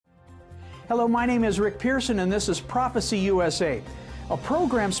Hello, my name is Rick Pearson and this is Prophecy USA, a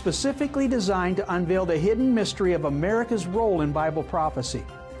program specifically designed to unveil the hidden mystery of America's role in Bible prophecy.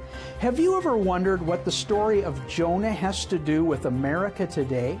 Have you ever wondered what the story of Jonah has to do with America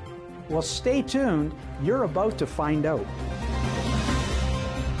today? Well, stay tuned. You're about to find out.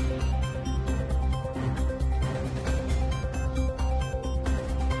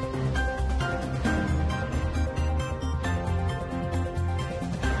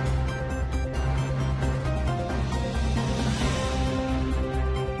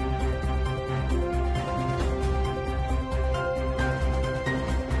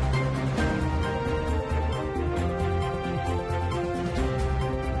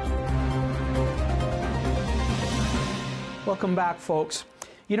 Welcome back, folks.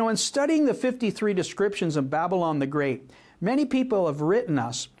 You know, in studying the 53 descriptions of Babylon the Great, many people have written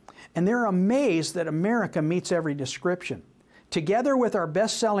us, and they're amazed that America meets every description. Together with our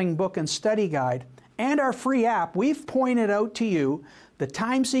best-selling book and study guide and our free app, we've pointed out to you the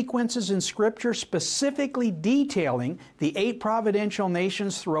time sequences in Scripture specifically detailing the 8 providential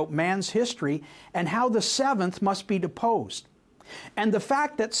nations throughout man's history and how the 7th must be deposed. And the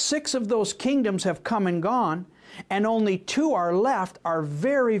fact that 6 of those kingdoms have come and gone and only 2 are left are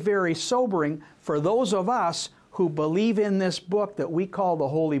very, very sobering for those of us who believe in this book that we call the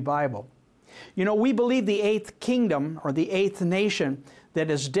Holy Bible. You know, we believe the 8th kingdom, or the 8th nation, that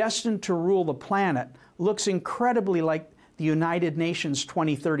is destined to rule the planet looks incredibly like the United Nations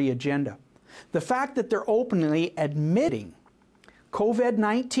 2030 agenda. The fact that they're openly admitting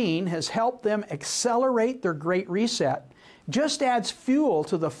COVID-19 has helped them accelerate their Great Reset just adds fuel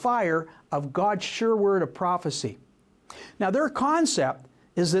to the fire of God's sure word of prophecy. Now, their concept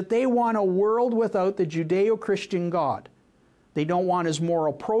is that they want a world without the Judeo-Christian God. They don't want His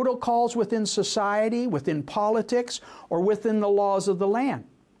moral protocols within society, within politics, or within the laws of the land.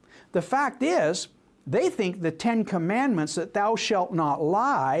 The fact is, they think the 10 commandments that thou shalt not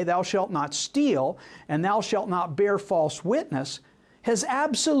lie, thou shalt not steal, and thou shalt not bear false witness has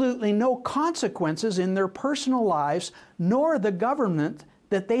absolutely no consequences in their personal lives, nor the government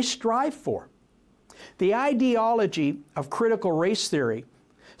that they strive for. The ideology of critical race theory,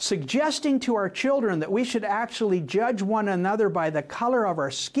 suggesting to our children that we should actually judge one another by the color of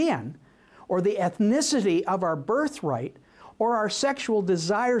our skin, or the ethnicity of our birthright, or our sexual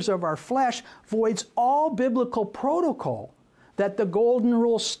desires of our flesh, voids all biblical protocol that the Golden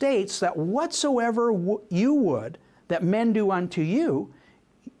Rule states that whatsoever you would that men do unto you,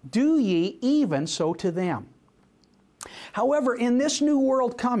 do ye even so to them. However, in this new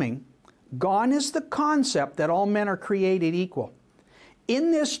world coming, gone is the concept that all men are created equal.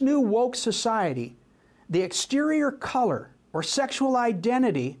 In this new woke society, the exterior color or sexual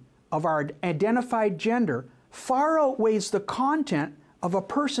identity of our identified gender far outweighs the content of a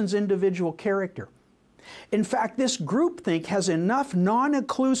person's individual character. In fact, this groupthink has enough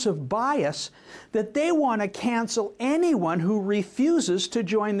non-inclusive bias that they want to cancel anyone who refuses to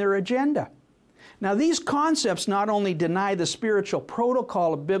join their agenda. Now, these concepts not only deny the spiritual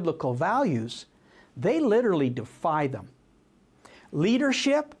protocol of biblical values, they literally defy them.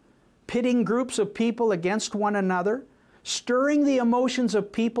 Leadership, pitting groups of people against one another, stirring the emotions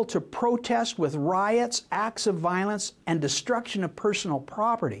of people to protest with riots, acts of violence, and destruction of personal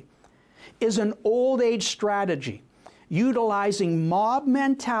property, is an old age strategy utilizing mob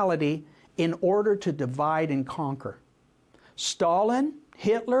mentality in order to divide and conquer. Stalin,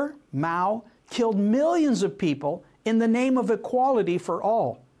 Hitler, Mao killed millions of people in the name of equality for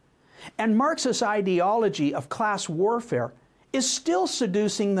all. And Marxist ideology of class warfare is still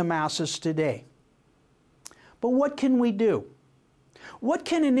seducing the masses today. But what can we do? What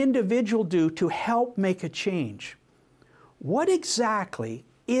can an individual do to help make a change? What exactly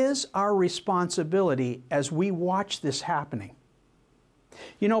is our responsibility as we watch this happening?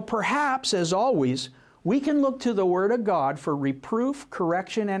 You know, perhaps, as always, we can look to the Word of God for reproof,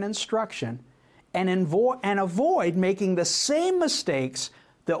 correction, and instruction, and avoid making the same mistakes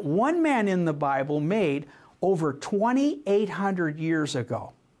that one man in the Bible made over 2,800 years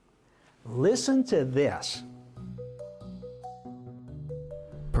ago. Listen to this.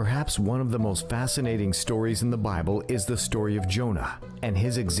 Perhaps one of the most fascinating stories in the Bible is the story of Jonah and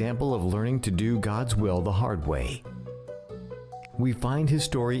his example of learning to do God's will the hard way. We find his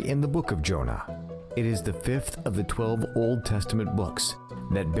story in the book of Jonah. It is the 5th of the 12 Old Testament books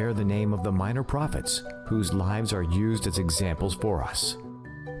that bear the name of the minor prophets, whose lives are used as examples for us.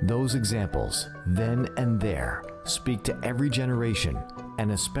 Those examples, then and there, speak to every generation,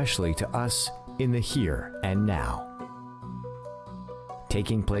 and especially to us in the here and now.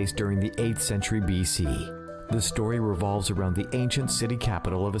 Taking place during the 8th century BC, The story revolves around the ancient city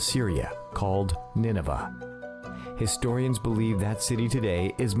capital of Assyria, called Nineveh. Historians believe that city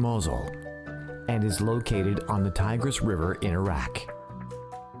today is Mosul and is located on the Tigris River in Iraq.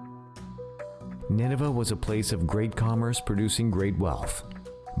 Nineveh was a place of great commerce producing great wealth.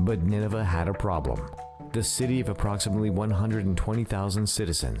 But Nineveh had a problem. The city of approximately 120,000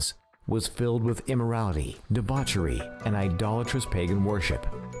 citizens was filled with immorality, debauchery, and idolatrous pagan worship,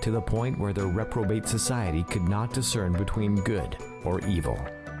 to the point where their reprobate society could not discern between good or evil.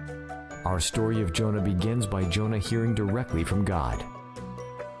 Our story of Jonah begins by Jonah hearing directly from God.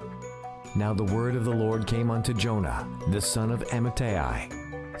 Now the word of the Lord came unto Jonah, the son of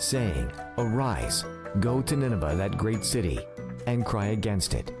Amittai, saying, Arise, go to Nineveh, that great city, and cry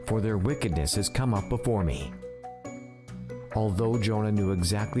against it, for their wickedness has come up before me. Although Jonah knew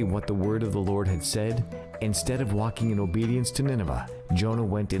exactly what the word of the Lord had said, instead of walking in obedience to Nineveh, Jonah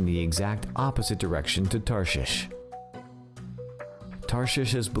went in the exact opposite direction to Tarshish.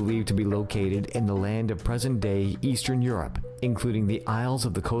 Tarshish is believed to be located in the land of present-day Eastern Europe, including the isles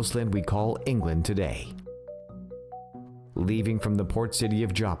of the coastland we call England today. Leaving from the port city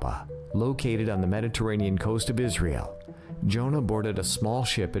of Joppa, located on the Mediterranean coast of Israel, Jonah boarded a small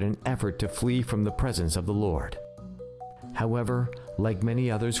ship in an effort to flee from the presence of the Lord. However, like many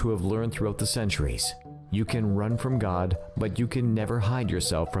others who have learned throughout the centuries, you can run from God, but you can never hide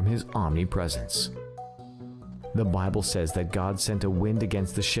yourself from His omnipresence. The Bible says that God sent a wind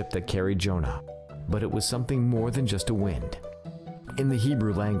against the ship that carried Jonah, but it was something more than just a wind. In the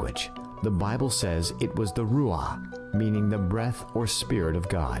Hebrew language, the Bible says it was the Ruah, meaning the breath or spirit of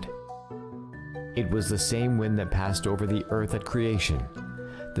God. It was the same wind that passed over the earth at creation,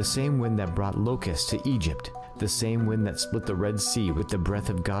 the same wind that brought locusts to Egypt, the same wind that split the Red Sea with the breath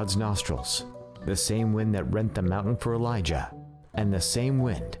of God's nostrils, the same wind that rent the mountain for Elijah, and the same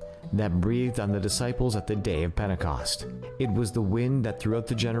wind that breathed on the disciples at the day of Pentecost. It was the wind that throughout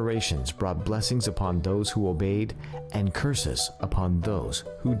the generations brought blessings upon those who obeyed and curses upon those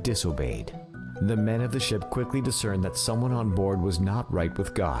who disobeyed. The men of the ship quickly discerned that someone on board was not right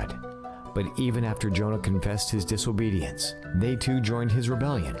with God. But even after Jonah confessed his disobedience, they too joined his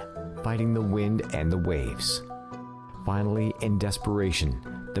rebellion, fighting the wind and the waves. Finally, in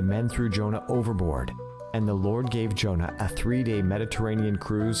desperation, the men threw Jonah overboard, and the Lord gave Jonah a 3-day Mediterranean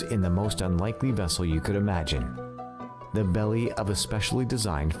cruise in the most unlikely vessel you could imagine, the belly of a specially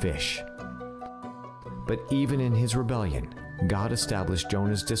designed fish. But even in his rebellion, God established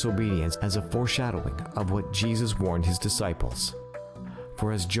Jonah's disobedience as a foreshadowing of what Jesus warned his disciples.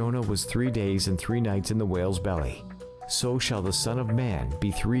 For as Jonah was 3 days and 3 nights in the whale's belly, so shall the Son of Man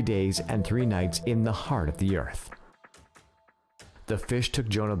be 3 days and 3 nights in the heart of the earth. The fish took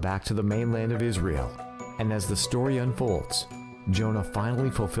Jonah back to the mainland of Israel, and as the story unfolds, Jonah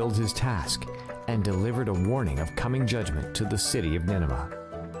finally fulfilled his task and delivered a warning of coming judgment to the city of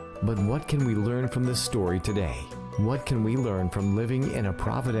Nineveh. But what can we learn from this story today? What can we learn from living in a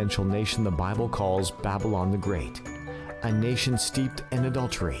providential nation the Bible calls Babylon the Great? A nation steeped in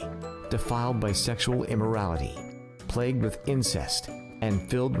adultery, defiled by sexual immorality, plagued with incest, and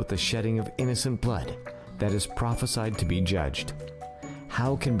filled with the shedding of innocent blood that is prophesied to be judged.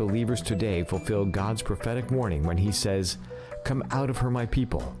 How can believers today fulfill God's prophetic warning when He says, Come out of her, my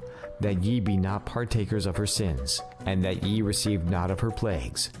people, that ye be not partakers of her sins, and that ye receive not of her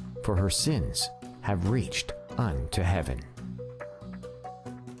plagues, for her sins have reached unto heaven.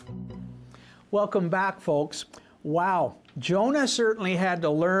 Welcome back, folks. Wow, Jonah certainly had to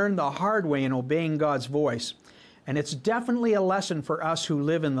learn the hard way in obeying God's voice, and it's definitely a lesson for us who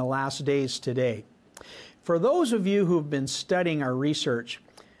live in the last days today. For those of you who have been studying our research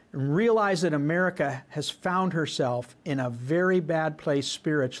and realize that America has found herself in a very bad place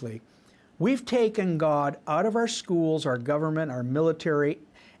spiritually, we've taken God out of our schools, our government, our military,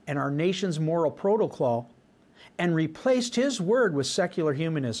 and our nation's moral protocol and replaced His Word with secular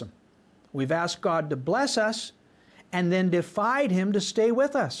humanism. We've asked God to bless us and then defied Him to stay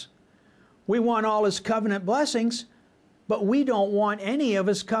with us. We want all His covenant blessings, but we don't want any of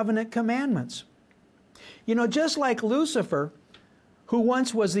His covenant commandments. You know, just like Lucifer, who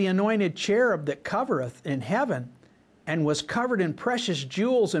once was the anointed cherub that covereth in heaven and was covered in precious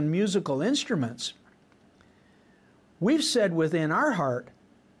jewels and musical instruments, we've said within our heart,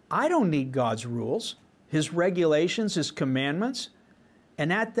 I don't need God's rules, His regulations, His commandments.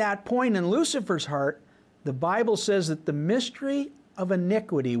 And at that point in Lucifer's heart, the Bible says that the mystery of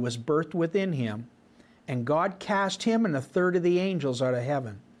iniquity was birthed within him, and God cast him and a third of the angels out of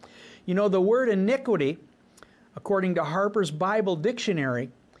heaven. You know, the word iniquity, according to Harper's Bible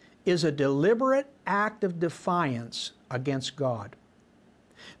Dictionary, is a deliberate act of defiance against God.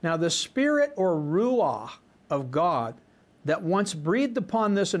 Now, the spirit or ruah of God that once breathed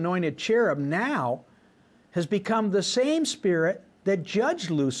upon this anointed cherub now has become the same Spirit that judged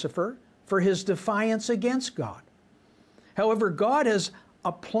Lucifer for his defiance against God. However, God has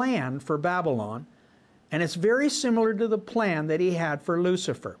a plan for Babylon, and it's very similar to the plan that he had for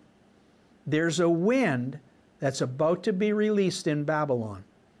Lucifer. There's a wind that's about to be released in Babylon.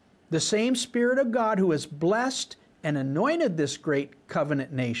 The same Spirit of God who has blessed and anointed this great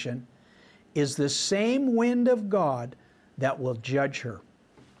covenant nation is the same wind of God that will judge her.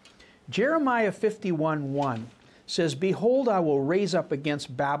 Jeremiah 51:1 says, "Behold, I will raise up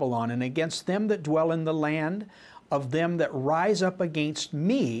against Babylon and against them that dwell in the land of them that rise up against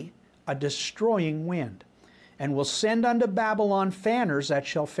me a destroying wind, and will send unto Babylon fanners that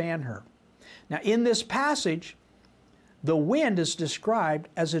shall fan her." Now in this passage, the wind is described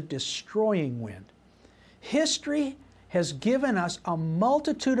as a destroying wind. History has given us a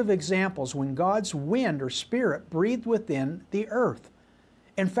multitude of examples when God's wind or Spirit breathed within the earth.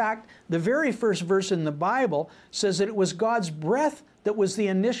 In fact, the very first verse in the Bible says that it was God's breath that was the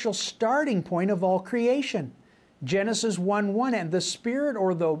initial starting point of all creation. Genesis 1:1, "And the Spirit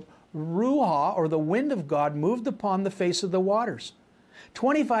or the Ruach or the wind of God moved upon the face of the waters."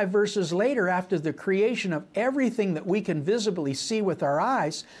 25 verses later, after the creation of everything that we can visibly see with our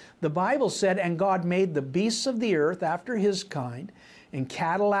eyes, the Bible said, "And God made the beasts of the earth after his kind, and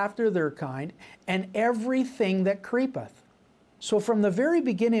cattle after their kind, and everything that creepeth." So from the very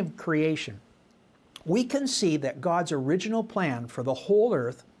beginning of creation, we can see that God's original plan for the whole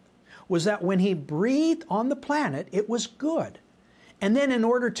earth was that when he breathed on the planet, it was good. And then in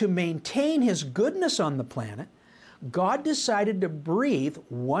order to maintain his goodness on the planet, God decided to breathe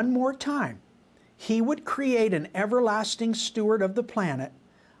one more time. He would create an everlasting steward of the planet,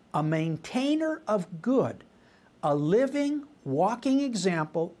 a maintainer of good, a living, walking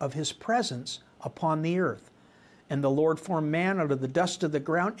example of his presence upon the earth. "And the Lord formed man out of the dust of the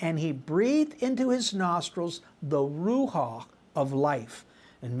ground, and he breathed into his nostrils the Ruach of life,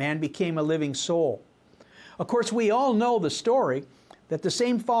 and man became a living soul." Of course, we all know the story that the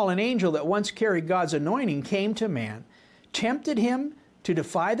same fallen angel that once carried God's anointing came to man, tempted him to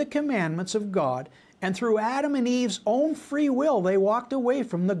defy the commandments of God, and through Adam and Eve's own free will, they walked away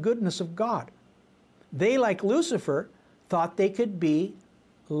from the goodness of God. They, like Lucifer, thought they could be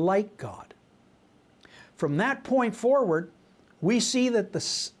like God. From that point forward, we see that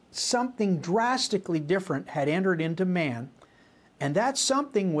something drastically different had entered into man, and that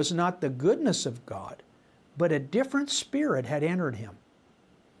something was not the goodness of God, but a different spirit had entered him.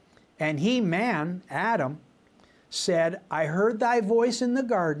 And he, man, Adam, said, "I heard thy voice in the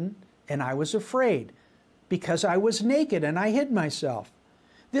garden, and I was afraid, because I was naked and I hid myself."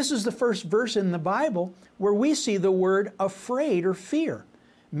 This is the first verse in the Bible where we see the word afraid or fear.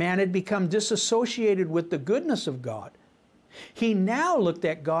 Man had become disassociated with the goodness of God. He now looked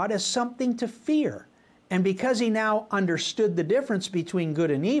at God as something to fear. And because he now understood the difference between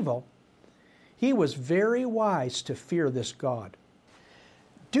good and evil, he was very wise to fear this God.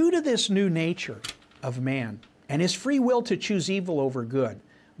 Due to this new nature of man and his free will to choose evil over good,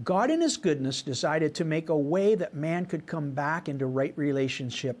 God in his goodness decided to make a way that man could come back into right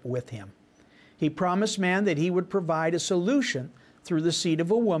relationship with him. He promised man that he would provide a solution through the seed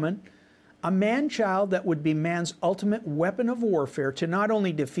of a woman, a man-child that would be man's ultimate weapon of warfare to not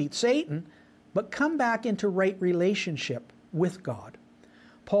only defeat Satan, but come back into right relationship with God.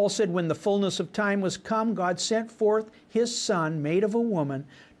 Paul said, "When the fullness of time was come, God sent forth his Son, made of a woman,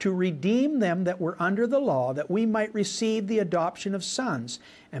 to redeem them that were under the law, that we might receive the adoption of sons.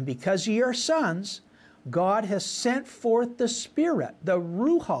 And because ye are sons, God has sent forth the Spirit, the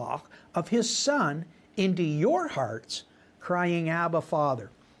Ruach of his Son, into your hearts, crying, Abba,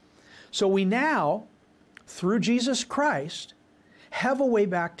 Father." So we now, through Jesus Christ, have a way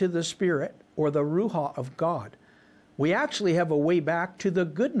back to the Spirit, or the Ruach of God. We actually have a way back to the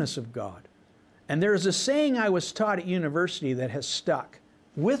goodness of God. And there's a saying I was taught at university that has stuck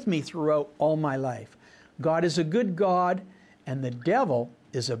with me throughout all my life. God is a good God, and the devil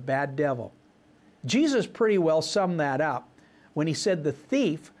is a bad devil. Jesus pretty well summed that up when he said, "The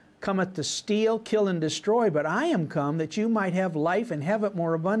thief cometh to steal, kill, and destroy, but I am come that you might have life and have it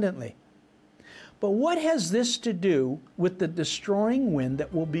more abundantly." But what has this to do with the destroying wind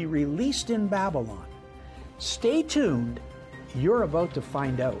that will be released in Babylon? Stay tuned. You're about to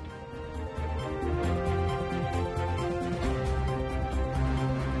find out.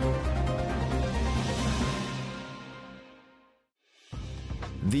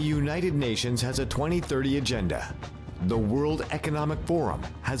 The United Nations has a 2030 agenda. The World Economic Forum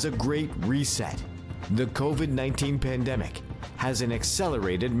has a great reset. The COVID-19 pandemic has an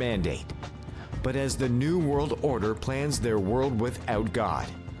accelerated mandate. But as the New World Order plans their world without God,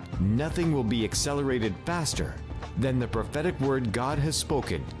 nothing will be accelerated faster than the prophetic word God has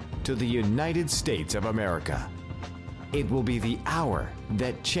spoken to the United States of America. It will be the hour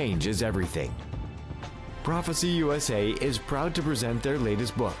that changes everything. Prophecy USA is proud to present their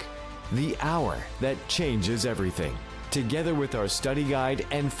latest book, The Hour That Changes Everything. Together with our study guide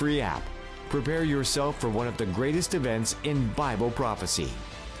and free app, prepare yourself for one of the greatest events in Bible prophecy.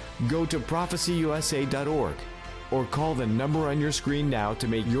 Go to prophecyusa.org or call the number on your screen now to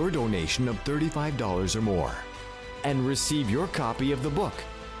make your donation of $35 or more and receive your copy of the book,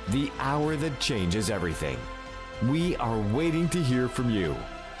 The Hour That Changes Everything. We are waiting to hear from you.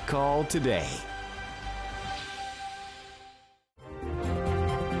 Call today.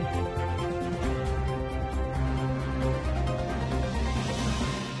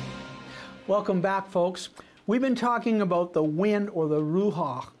 Welcome back, folks. We've been talking about the wind or the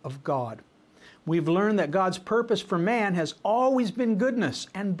Ruach of God. We've learned that God's purpose for man has always been goodness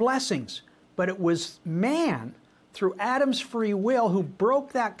and blessings, but it was man, through Adam's free will, who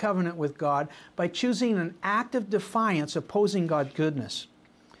broke that covenant with God by choosing an act of defiance opposing God's goodness.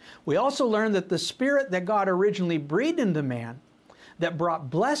 We also learned that the spirit that God originally breathed into man, that brought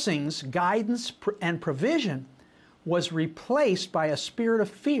blessings, guidance, and provision, was replaced by a spirit of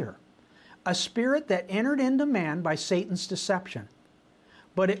fear, a spirit that entered into man by Satan's deception.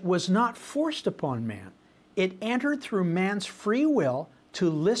 But it was not forced upon man. It entered through man's free will to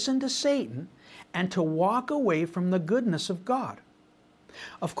listen to Satan and to walk away from the goodness of God.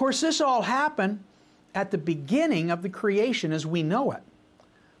 Of course, this all happened at the beginning of the creation as we know it.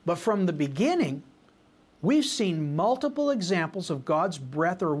 But from the beginning, we've seen multiple examples of God's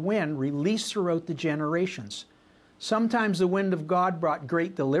breath or wind released throughout the generations. Sometimes the wind of God brought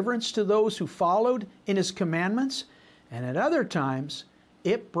great deliverance to those who followed in His commandments, and at other times,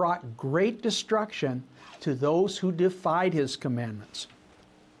 it brought great destruction to those who defied His commandments.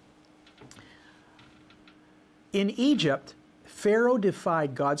 In Egypt, Pharaoh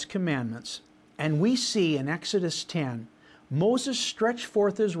defied God's commandments, and we see in Exodus 10, Moses stretched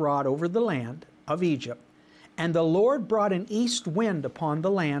forth his rod over the land of Egypt, and the Lord brought an east wind upon the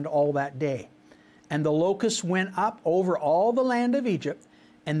land all that day. And the locusts went up over all the land of Egypt,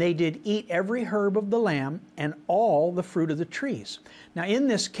 and they did eat every herb of the land and all the fruit of the trees. Now in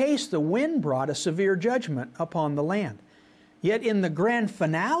this case, the wind brought a severe judgment upon the land. Yet in the grand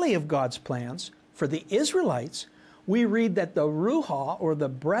finale of God's plans for the Israelites, we read that the Ruach, or the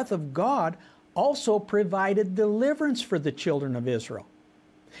breath of God, also provided deliverance for the children of Israel.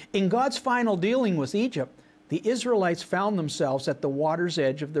 In God's final dealing with Egypt, the Israelites found themselves at the water's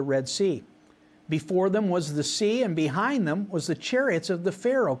edge of the Red Sea. Before them was the sea, and behind them was the chariots of the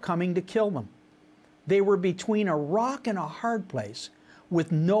Pharaoh coming to kill them. They were between a rock and a hard place,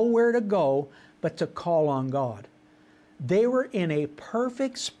 with nowhere to go but to call on God. They were in a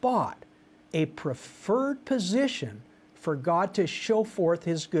perfect spot, a preferred position for God to show forth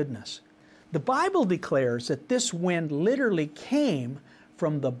His goodness. The Bible declares that this wind literally came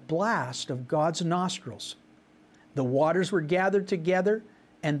from the blast of God's nostrils. The waters were gathered together,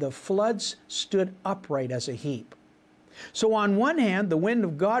 and the floods stood upright as a heap. So on one hand, the wind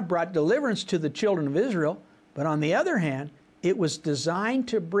of God brought deliverance to the children of Israel, but on the other hand, it was designed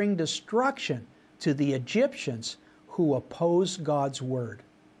to bring destruction to the Egyptians who opposed God's word.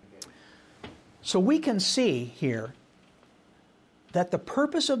 So we can see here that the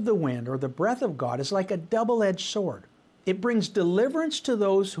purpose of the wind, or the breath of God, is like a double-edged sword. It brings deliverance to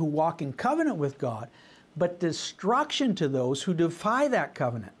those who walk in covenant with God, but destruction to those who defy that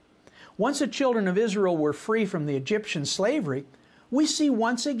covenant. Once the children of Israel were free from the Egyptian slavery, we see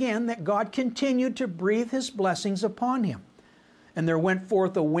once again that God continued to breathe His blessings upon him. And there went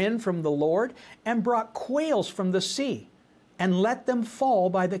forth a wind from the Lord, and brought quails from the sea, and let them fall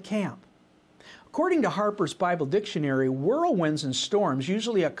by the camp. According to Harper's Bible Dictionary, whirlwinds and storms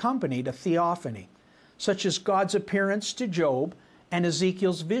usually accompanied a theophany, such as God's appearance to Job and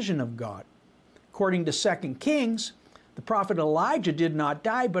Ezekiel's vision of God. According to 2 Kings, the prophet Elijah did not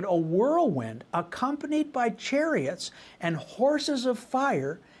die, but a whirlwind accompanied by chariots and horses of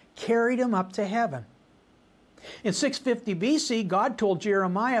fire carried him up to heaven. In 650 BC, God told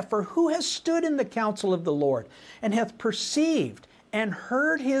Jeremiah, "For who has stood in the counsel of the Lord, and hath perceived and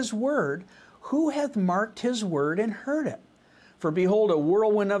heard His word? Who hath marked His word and heard it? For behold, a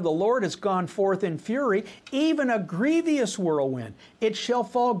whirlwind of the Lord has gone forth in fury, even a grievous whirlwind. It shall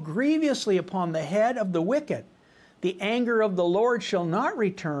fall grievously upon the head of the wicked. The anger of the Lord shall not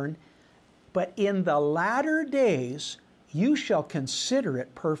return, but in the latter days you shall consider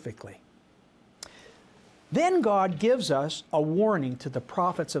it perfectly." Then God gives us a warning to the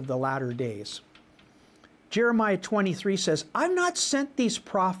prophets of the latter days. Jeremiah 23 says, I've not sent these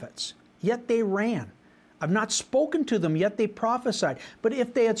prophets, yet they ran. I've not spoken to them, yet they prophesied. But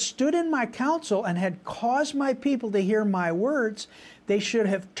if they had stood in my counsel and had caused my people to hear my words, they should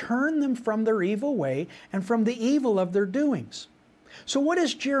have turned them from their evil way and from the evil of their doings. So what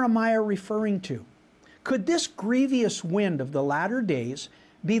is Jeremiah referring to? Could this grievous wind of the latter days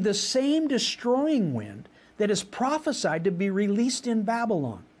be the same destroying wind that is prophesied to be released in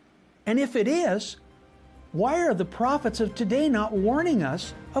Babylon? And if it is, why are the prophets of today not warning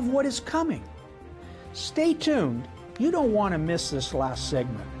us of what is coming? Stay tuned. You don't want to miss this last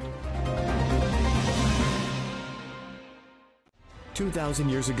segment. 2,000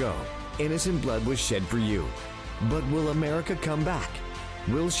 years ago, innocent blood was shed for you. But will America come back?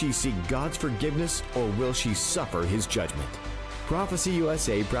 Will she seek God's forgiveness, or will she suffer His judgment? Prophecy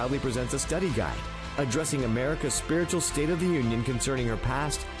USA proudly presents a study guide addressing America's spiritual state of the union concerning her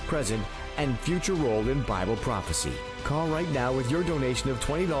past, present, and future role in Bible prophecy. Call right now with your donation of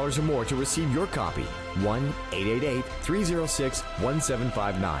 $20 or more to receive your copy.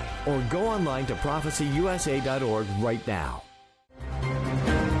 1-888-306-1759. Or go online to prophecyusa.org right now.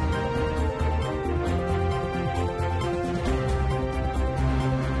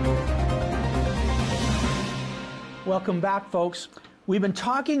 Welcome back, folks. We've been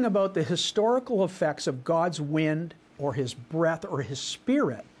talking about the historical effects of God's wind or His breath or His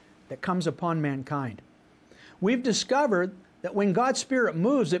Spirit that comes upon mankind. We've discovered that when God's Spirit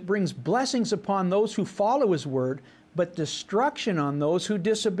moves, it brings blessings upon those who follow His Word, but destruction on those who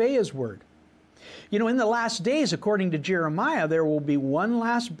disobey His Word. You know, in the last days, according to Jeremiah, there will be one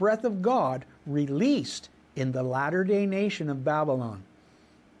last breath of God released in the latter-day nation of Babylon.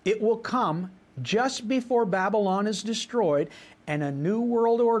 It will come just before Babylon is destroyed and a new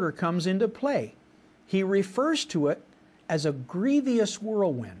world order comes into play. He refers to it as a grievous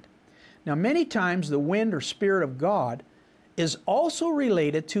whirlwind. Now, many times the wind or Spirit of God is also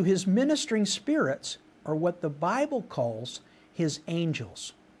related to His ministering spirits, or what the Bible calls His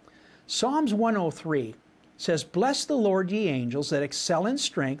angels. Psalms 103 says, Bless the Lord, ye angels that excel in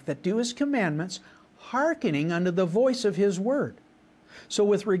strength, that do His commandments, hearkening unto the voice of His word. So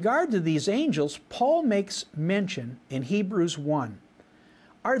with regard to these angels, Paul makes mention in Hebrews 1.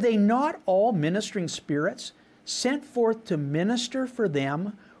 Are they not all ministering spirits sent forth to minister for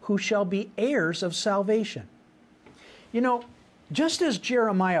them who shall be heirs of salvation? You know, just as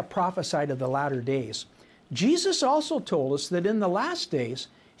Jeremiah prophesied of the latter days, Jesus also told us that in the last days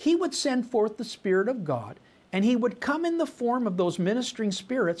He would send forth the Spirit of God, and He would come in the form of those ministering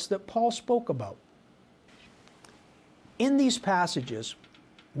spirits that Paul spoke about. In these passages,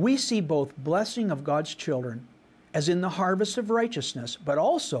 we see both blessing of God's children, as in the harvest of righteousness, but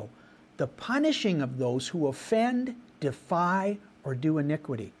also the punishing of those who offend, defy, or do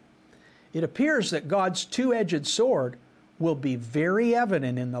iniquity. It appears that God's two-edged sword will be very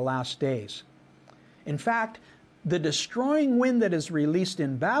evident in the last days. In fact, the destroying wind that is released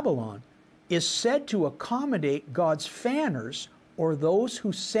in Babylon is said to accommodate God's fanners, or those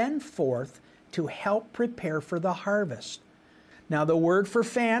who send forth to help prepare for the harvest. Now, the word for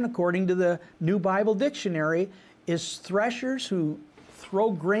fan, according to the New Bible Dictionary, is threshers who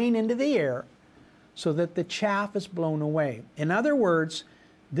throw grain into the air so that the chaff is blown away. In other words,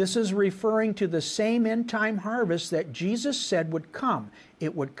 this is referring to the same end-time harvest that Jesus said would come.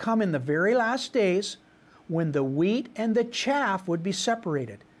 It would come in the very last days when the wheat and the chaff would be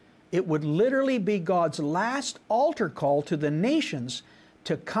separated. It would literally be God's last altar call to the nations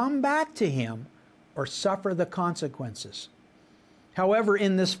to come back to Him or suffer the consequences. However,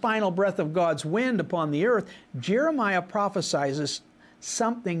 in this final breath of God's wind upon the earth, Jeremiah prophesies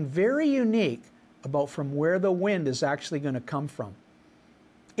something very unique about from where the wind is actually going to come from.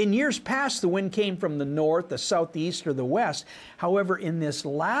 In years past, the wind came from the north, the south, the east, or the west. However, in this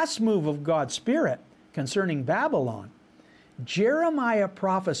last move of God's Spirit concerning Babylon, Jeremiah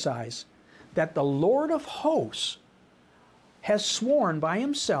prophesies that the Lord of hosts has sworn by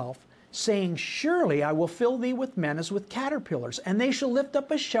Himself, saying, Surely I will fill thee with men as with caterpillars, and they shall lift up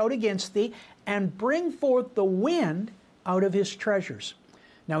a shout against thee, and bring forth the wind out of his treasures.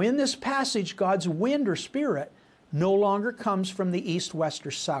 Now in this passage, God's wind or Spirit no longer comes from the east, west,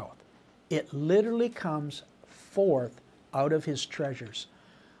 or south. It literally comes forth out of His treasures.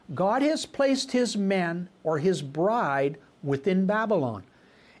 God has placed His men or His bride within Babylon.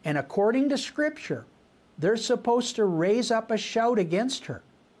 And according to Scripture, they're supposed to raise up a shout against her.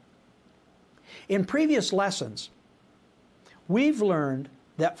 In previous lessons, we've learned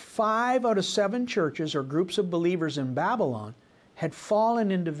that 5 out of 7 churches or groups of believers in Babylon had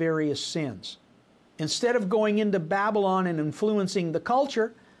fallen into various sins. Instead of going into Babylon and influencing the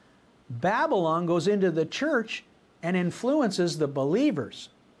culture, Babylon goes into the church and influences the believers.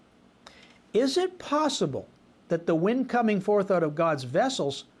 Is it possible that the wind coming forth out of God's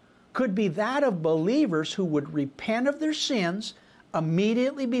vessels could be that of believers who would repent of their sins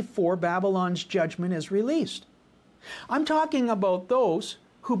immediately before Babylon's judgment is released? I'm talking about those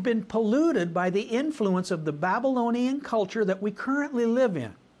who've been polluted by the influence of the Babylonian culture that we currently live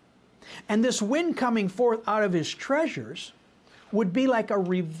in. And this wind coming forth out of his treasures would be like a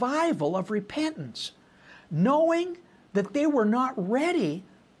revival of repentance, knowing that they were not ready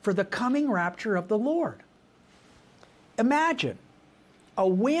for the coming rapture of the Lord. Imagine a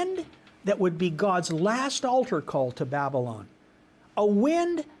wind that would be God's last altar call to Babylon, a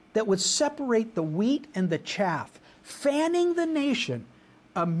wind that would separate the wheat and the chaff, fanning the nation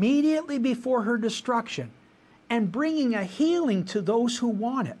immediately before her destruction and bringing a healing to those who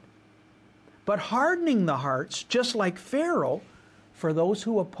want it, but hardening the hearts, just like Pharaoh, for those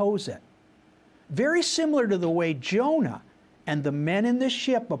who oppose it. Very similar to the way Jonah and the men in the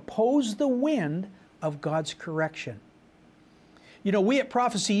ship opposed the wind of God's correction. You know, we at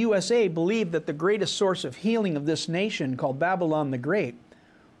Prophecy USA believe that the greatest source of healing of this nation, called Babylon the Great,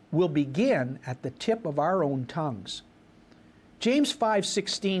 will begin at the tip of our own tongues. James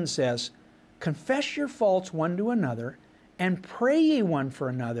 5:16 says, "Confess your faults one to another, and pray ye one for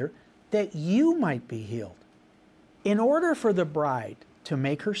another, that you might be healed." In order for the bride to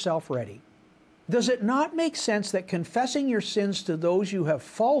make herself ready, does it not make sense that confessing your sins to those you have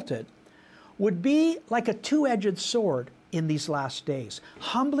faulted would be like a two-edged sword in these last days?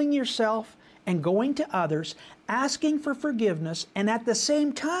 Humbling yourself and going to others, asking for forgiveness, and at the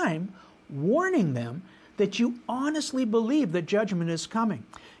same time warning them that you honestly believe that judgment is coming.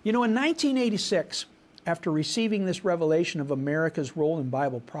 You know, in 1986, after receiving this revelation of America's role in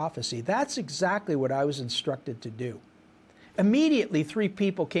Bible prophecy, that's exactly what I was instructed to do. Immediately, 3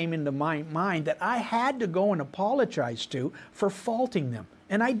 people came into my mind that I had to go and apologize to for faulting them,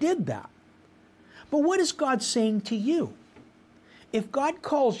 and I did that. But what is God saying to you? If God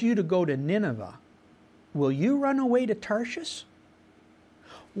calls you to go to Nineveh, will you run away to Tarshish?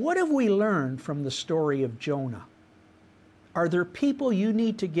 What have we learned from the story of Jonah? Are there people you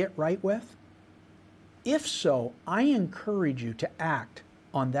need to get right with? If so, I encourage you to act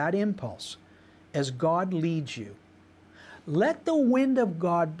on that impulse as God leads you. Let the wind of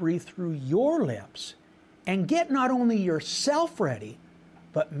God breathe through your lips and get not only yourself ready,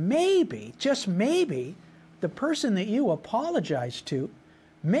 but maybe, just maybe, the person that you apologize to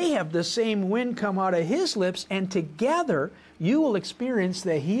may have the same wind come out of his lips, and together you will experience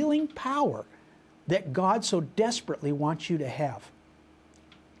the healing power that God so desperately wants you to have.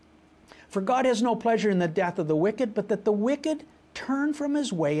 For God has no pleasure in the death of the wicked, but that the wicked turn from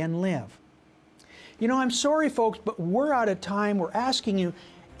his way and live. You know, I'm sorry, folks, but we're out of time. We're asking you,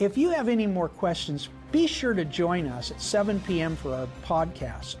 if you have any more questions, be sure to join us at 7 p.m. for our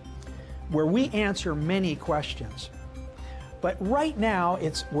podcast, where we answer many questions. But right now,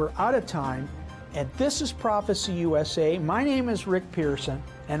 we're out of time, and this is Prophecy USA. My name is Rick Pearson,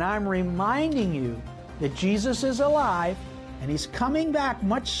 and I'm reminding you that Jesus is alive, and he's coming back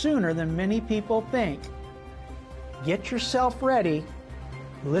much sooner than many people think. Get yourself ready,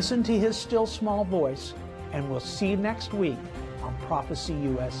 listen to his still small voice, and we'll see you next week on Prophecy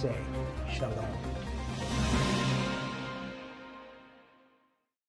USA. Shalom.